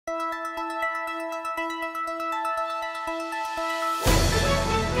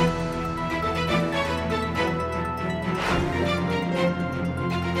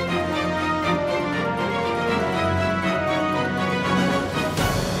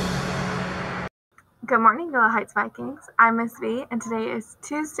Good morning, Willow Heights Vikings. I'm Miss V, and today is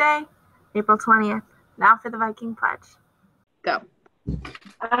Tuesday, April 20th. Now for the Viking Pledge. Go.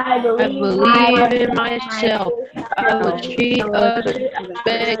 I believe in myself. I will treat others with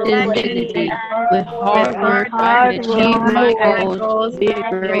respect and dignity. With hard work, I can achieve my goals. Be a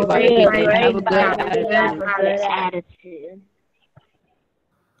great Viking and have a good attitude.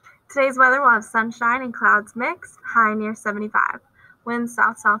 Today's weather will have sunshine and clouds mixed, high near 75. Winds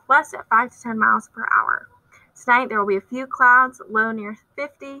south-southwest at 5 to 10 miles per hour. Tonight there will be a few clouds, low near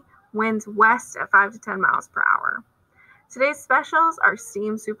 50, winds west at 5 to 10 miles per hour. Today's specials are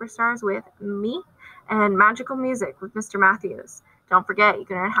Steam Superstars with Me and Magical Music with Mr. Matthews. Don't forget, you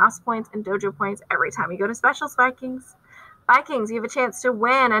can earn house points and dojo points every time you go to Specials, Vikings. Vikings, you have a chance to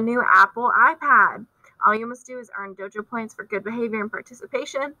win a new Apple iPad. All you must do is earn dojo points for good behavior and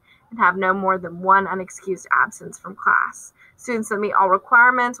participation and have no more than one unexcused absence from class. Students that meet all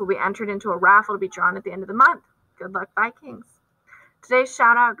requirements will be entered into a raffle to be drawn at the end of the month. Good luck, Vikings. Today's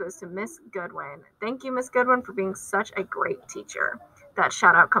shout out goes to Miss Goodwin. Thank you, Miss Goodwin, for being such a great teacher. That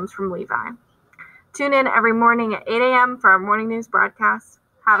shout out comes from Levi. Tune in every morning at 8 a.m. for our morning news broadcast.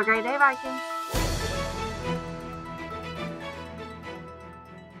 Have a great day, Vikings.